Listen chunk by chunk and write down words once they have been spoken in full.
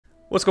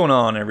What's going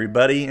on,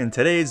 everybody? In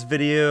today's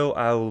video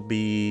I will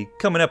be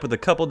coming up with a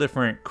couple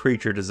different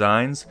creature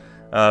designs.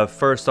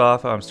 First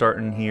off, I'm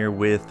starting here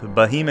with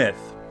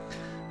Behemoth.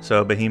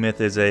 So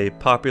Behemoth is a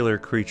popular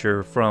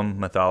creature from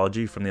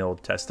mythology, from the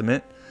Old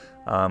Testament.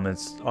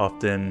 It's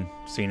often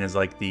seen as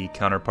like the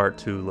counterpart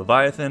to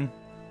Leviathan.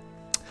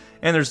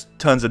 And there's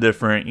tons of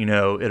different,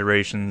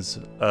 iterations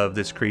of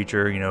this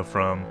creature,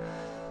 from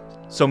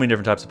so many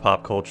different types of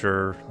pop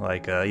culture,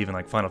 like even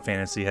like Final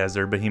Fantasy has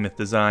their Behemoth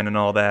design and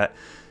all that.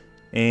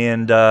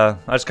 And I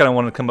just kind of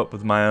wanted to come up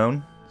with my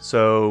own.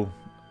 So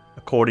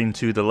according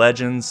to the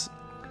legends,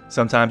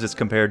 sometimes it's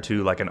compared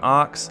to like an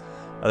ox,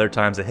 other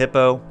times a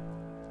hippo.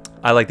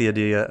 I like the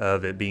idea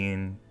of it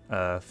being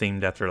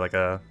themed after like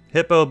a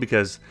hippo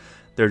because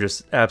they're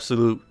just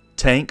absolute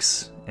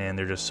tanks and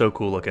they're just so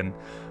cool looking.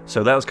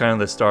 So that was kind of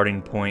the starting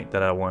point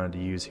that I wanted to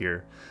use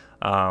here.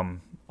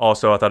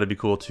 Also, I thought it'd be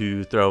cool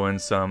to throw in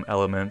some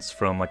elements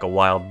from like a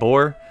wild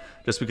boar,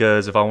 just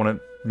because if I want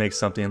to make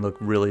something look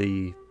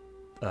really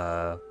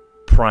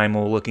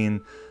primal looking,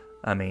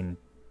 I mean,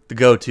 the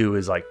go-to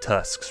is like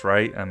tusks,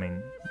 right? I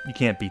mean, you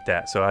can't beat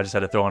that. So I just had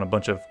to throw on a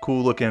bunch of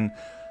cool looking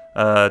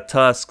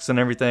tusks and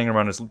everything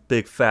around this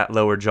big fat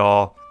lower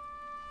jaw.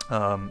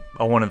 I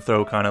wanted to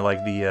throw kind of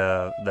like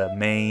the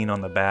mane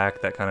on the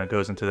back that kind of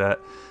goes into that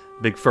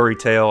big furry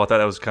tail. I thought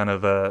that was kind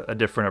of a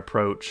different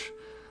approach.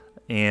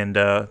 And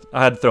I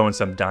had to throw in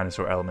some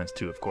dinosaur elements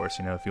too, of course.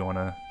 If you want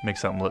to make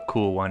something look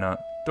cool, why not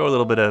throw a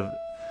little bit of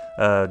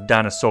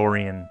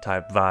dinosaurian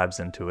type vibes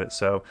into it.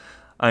 So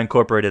I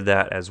incorporated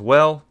that as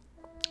well.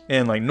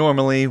 And like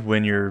normally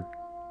when you're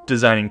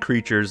designing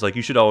creatures, like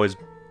you should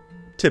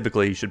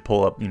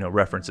pull up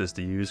references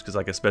to use, because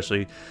like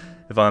especially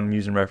if I'm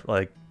using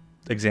like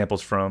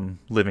examples from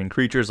living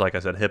creatures, like I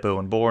said, hippo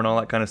and boar and all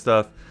that kind of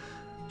stuff,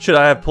 should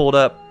I have pulled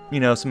up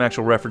some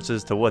actual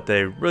references to what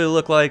they really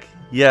look like?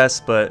 Yes,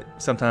 but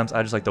sometimes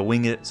I just like to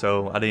wing it,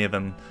 so I didn't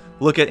even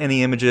look at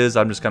any images.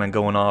 I'm just kind of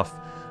going off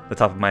the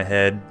top of my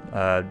head,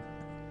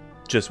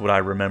 just what I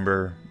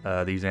remember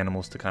these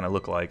animals to kind of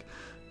look like.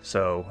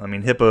 So I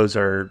mean, hippos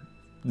are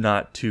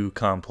not too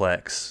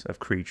complex of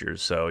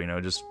creatures, so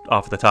just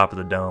off the top of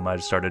the dome I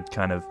just started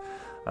kind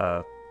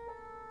of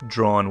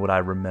drawing what I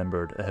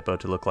remembered a hippo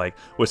to look like,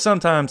 which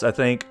sometimes I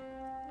think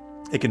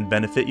it can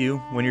benefit you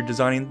when you're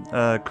designing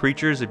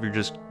creatures if you're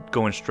just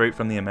going straight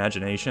from the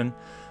imagination,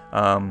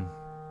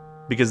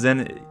 because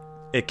then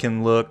it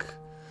can look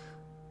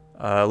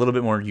a little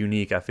bit more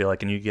unique, I feel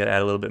like, and you get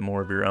add a little bit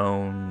more of your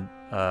own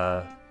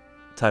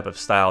type of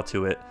style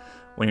to it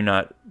when you're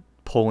not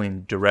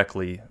pulling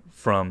directly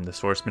from the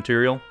source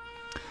material.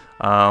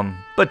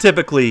 But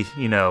typically,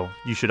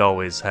 you should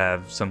always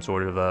have some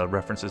sort of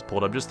references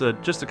pulled up just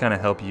to kind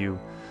of help you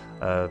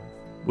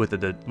with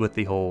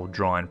the whole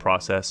drawing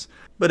process.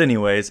 But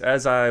anyways,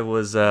 as I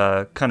was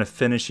kind of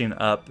finishing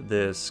up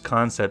this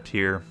concept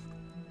here,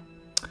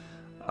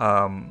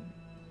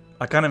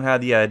 I kind of had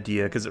the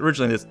idea, because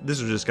originally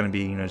this was just going to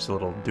be just a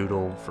little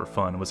doodle for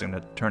fun. It wasn't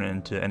going to turn it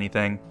into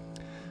anything.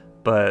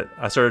 But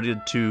I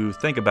started to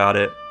think about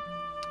it,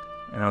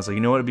 and I was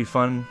like, what would be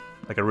fun,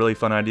 like a really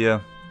fun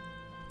idea,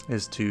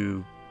 is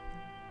to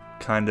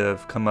kind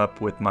of come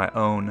up with my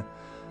own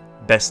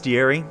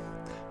bestiary.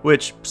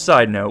 Which,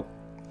 side note,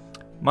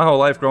 my whole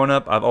life growing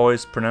up, I've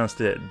always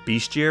pronounced it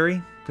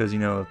bestiary, because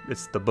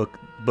it's the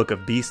book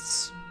of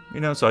beasts.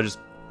 So I just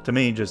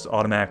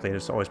automatically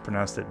always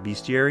pronounced it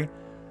bestiary.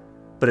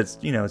 But it's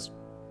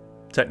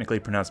technically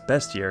pronounced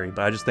bestiary,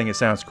 but I just think it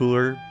sounds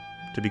cooler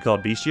to be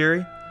called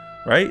bestiary,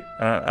 right?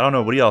 I don't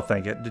know. What do y'all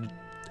think?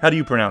 How do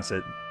you pronounce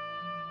it?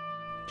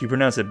 Do you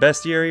pronounce it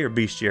bestiary or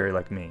bestiary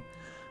like me?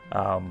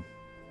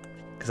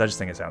 Because I just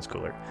think it sounds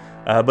cooler.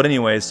 But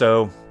anyway,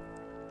 so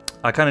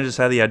I kind of just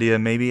had the idea,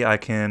 maybe I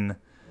can,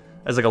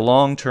 as like a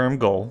long-term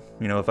goal,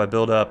 if I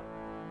build up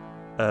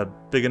a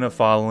big enough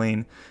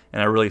following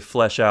and I really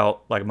flesh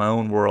out like my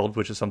own world,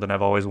 which is something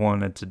I've always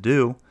wanted to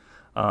do,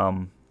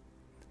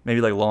 maybe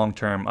like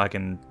long-term I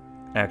can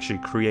actually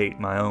create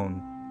my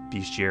own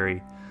bestiary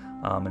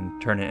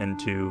and turn it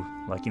into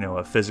like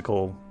a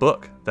physical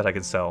book that I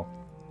can sell.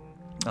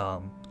 I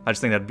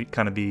just think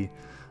that'd be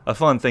a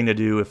fun thing to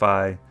do if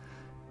I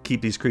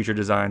keep these creature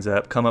designs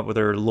up, come up with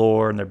their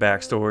lore and their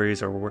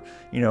backstories, or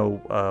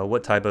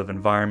what type of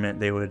environment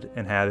they would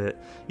inhabit,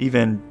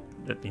 even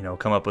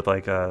come up with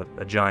like a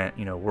giant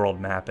world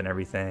map and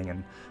everything,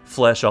 and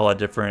flesh all that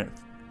different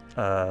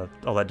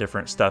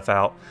stuff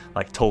out,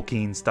 like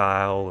Tolkien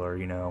style, or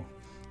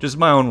just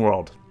my own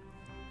world.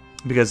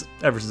 Because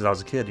ever since I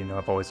was a kid,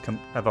 I've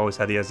always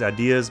had these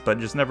ideas, but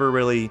just never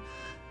really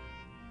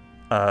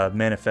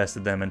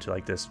manifested them into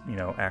like this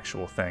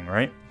actual thing,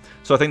 right?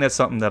 So I think that's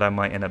something that I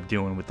might end up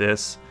doing with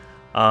this.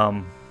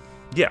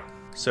 Yeah,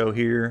 so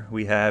here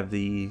we have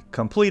the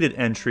completed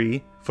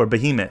entry for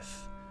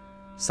Behemoth.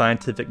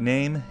 Scientific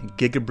name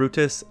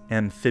Gigabrutus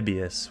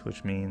amphibius,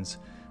 which means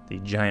the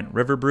giant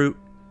river brute.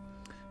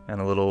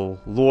 And a little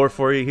lore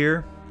for you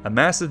here. A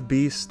massive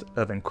beast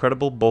of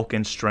incredible bulk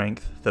and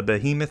strength, the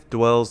behemoth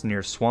dwells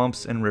near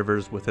swamps and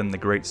rivers within the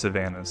great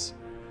savannas.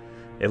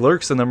 It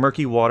lurks in the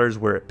murky waters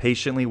where it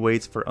patiently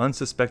waits for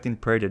unsuspecting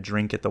prey to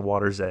drink at the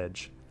water's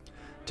edge.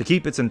 To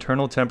keep its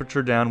internal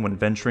temperature down when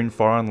venturing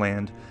far on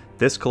land,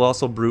 this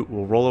colossal brute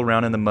will roll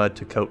around in the mud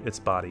to coat its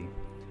body.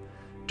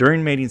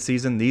 During mating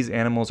season, these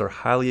animals are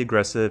highly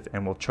aggressive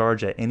and will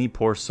charge at any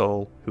poor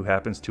soul who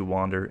happens to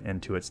wander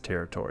into its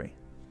territory.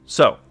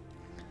 So,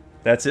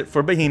 that's it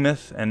for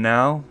Behemoth, and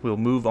now we'll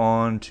move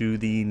on to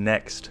the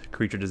next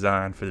creature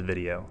design for the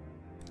video.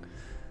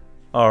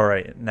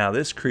 Alright, now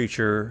this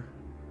creature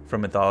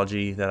from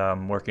mythology that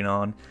I'm working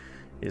on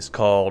is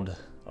called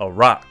a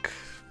Roc.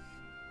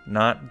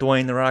 Not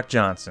Dwayne "The Rock"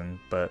 Johnson,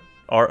 but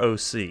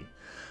R-O-C.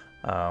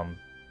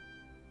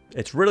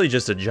 It's really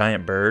just a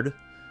giant bird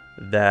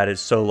that is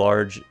so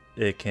large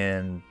it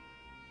can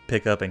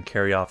pick up and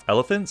carry off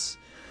elephants.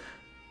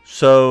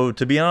 So,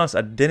 to be honest,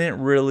 I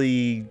didn't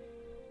really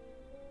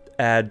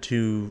add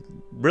to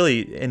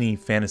really any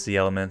fantasy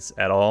elements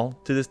at all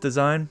to this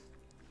design.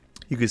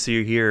 You can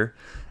see here,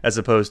 as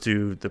opposed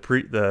to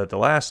the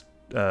last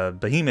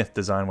Behemoth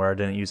design where I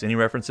didn't use any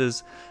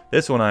references.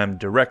 This one I'm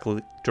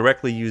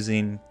directly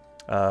using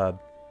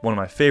one of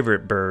my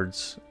favorite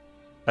birds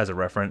as a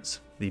reference,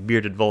 the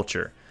bearded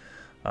vulture.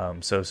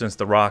 So since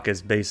the Roc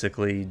is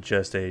basically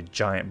just a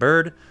giant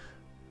bird,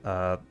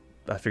 I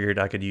figured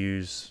I could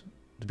use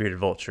the bearded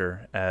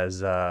vulture as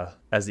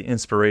the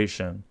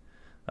inspiration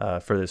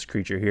for this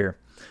creature here.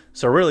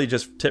 So really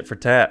just tit for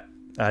tat,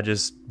 I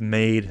just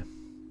made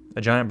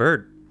a giant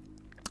bird.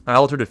 I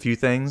altered a few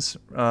things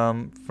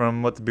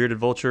from what the bearded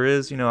vulture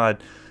is. You know,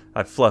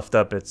 I fluffed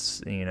up its,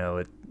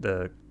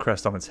 the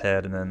crest on its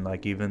head, and then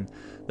like even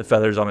the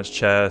feathers on its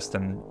chest,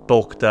 and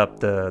bulked up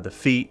the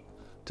feet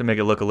to make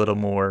it look a little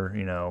more,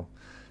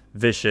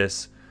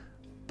 vicious.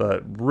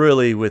 But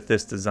really with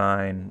this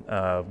design,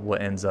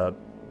 what ends up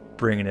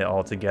bringing it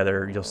all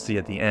together, you'll see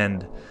at the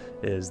end,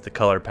 is the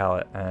color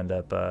palette I end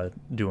up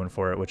doing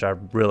for it, which I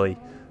really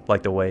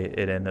like the way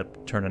it ended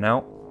up turning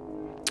out.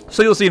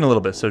 So you'll see in a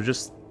little bit, so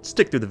just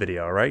stick through the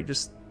video, alright?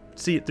 Just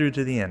see it through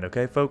to the end,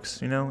 okay,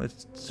 folks?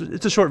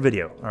 It's a short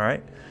video,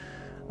 alright?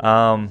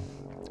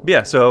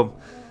 Yeah, so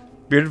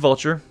bearded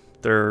vulture,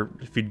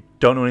 if you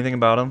don't know anything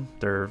about them,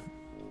 they're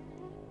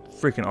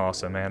freaking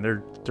awesome, man.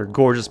 They're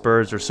gorgeous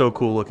birds. They're so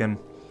cool looking.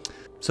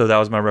 So that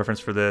was my reference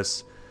for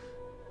this.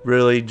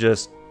 Really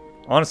just,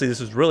 honestly, this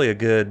was really a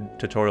good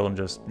tutorial in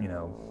just,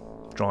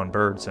 drawing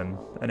birds and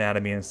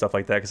anatomy and stuff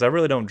like that, because I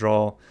really don't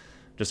draw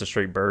just a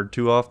straight bird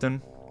too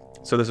often.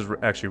 So this is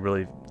actually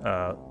really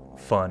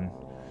fun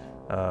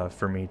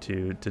for me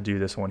to do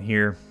this one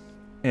here.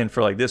 And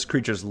for like this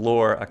creature's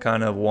lore, I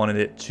kind of wanted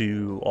it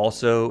to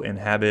also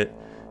inhabit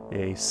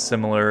a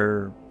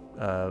similar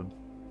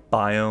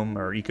biome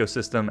or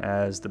ecosystem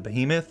as the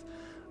Behemoth.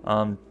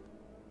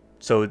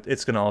 So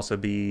it's going to also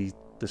be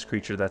this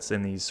creature that's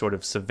in these sort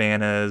of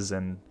savannas,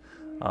 and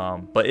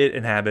but it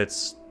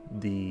inhabits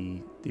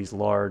these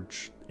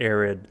large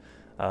arid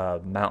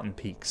mountain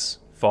peaks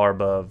far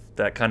above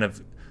that kind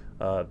of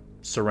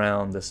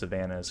surround the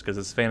savannas, because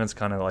the savannas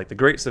kind of like the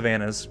Great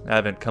Savannas. I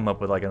haven't come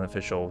up with like an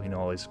official,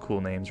 all these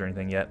cool names or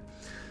anything yet,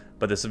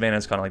 but the savanna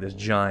is kind of like this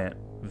giant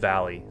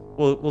valley.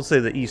 We'll say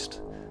the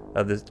east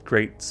of the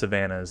Great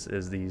Savannas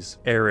is these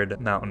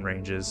arid mountain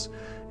ranges,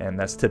 and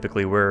that's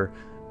typically where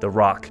the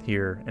Roc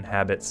here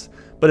inhabits.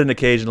 But then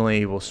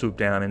occasionally we'll swoop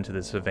down into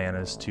the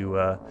savannas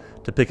to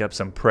pick up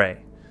some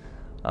prey.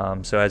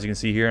 So as you can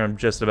see here, I'm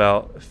just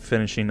about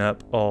finishing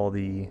up all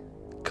the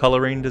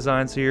coloring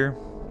designs here,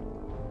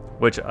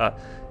 which I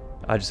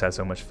just had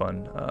so much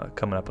fun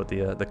coming up with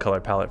the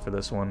color palette for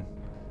this one.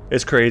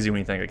 It's crazy when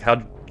you think like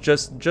how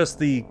just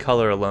the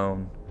color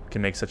alone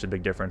can make such a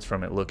big difference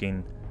from it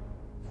looking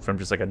from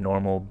just like a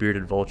normal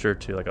bearded vulture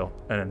to like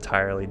an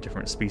entirely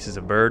different species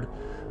of bird.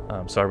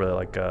 So I really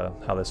like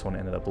how this one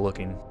ended up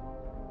looking.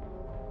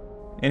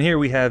 And here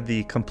we have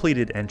the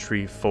completed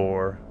entry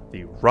for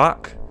the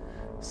Roc.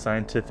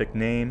 Scientific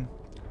name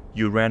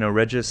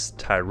Uranoregis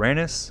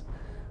tyrannus,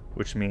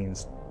 which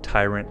means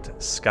Tyrant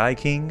Sky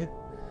King.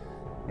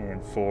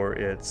 And for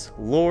its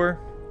lore,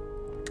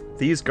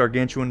 these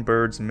gargantuan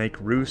birds make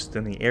roost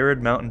in the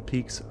arid mountain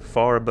peaks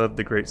far above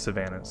the great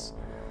savannas.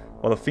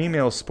 While the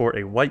females sport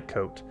a white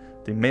coat,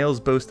 the males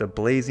boast a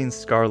blazing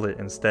scarlet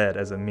instead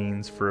as a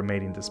means for a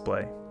mating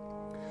display.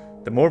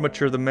 The more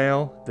mature the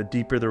male, the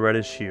deeper the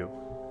reddish hue.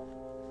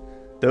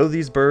 Though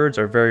these birds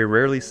are very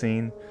rarely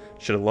seen,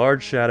 should a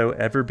large shadow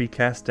ever be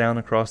cast down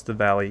across the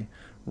valley,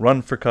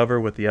 run for cover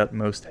with the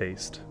utmost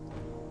haste.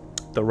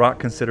 The Roc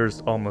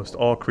considers almost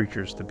all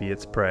creatures to be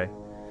its prey.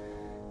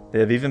 They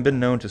have even been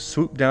known to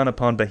swoop down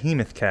upon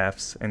behemoth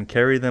calves and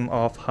carry them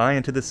off high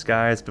into the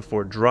skies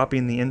before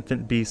dropping the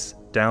infant beasts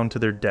down to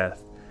their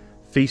death,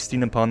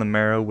 feasting upon the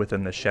marrow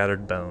within the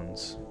shattered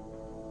bones.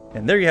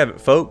 And there you have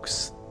it,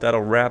 folks.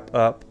 That'll wrap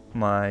up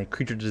my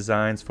creature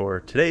designs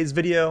for today's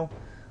video.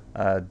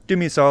 Do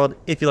me a solid,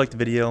 if you liked the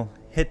video,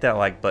 hit that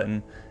like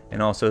button,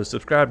 and also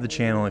subscribe to the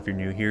channel if you're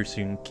new here so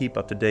you can keep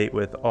up to date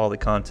with all the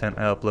content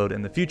I upload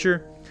in the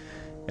future.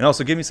 And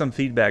also give me some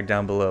feedback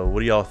down below. What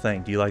do y'all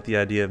think? Do you like the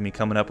idea of me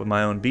coming up with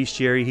my own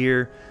bestiary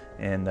here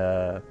and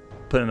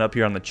putting it up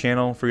here on the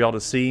channel for y'all to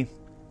see.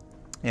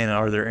 And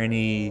are there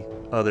any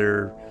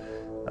other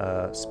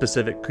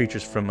specific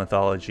creatures from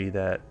mythology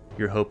that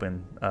you're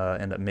hoping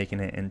end up making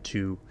it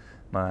into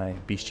my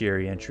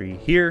bestiary entry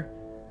here?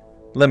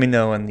 Let me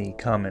know in the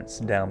comments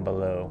down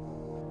below.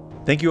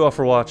 Thank you all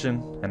for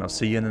watching, and I'll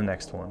see you in the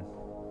next one.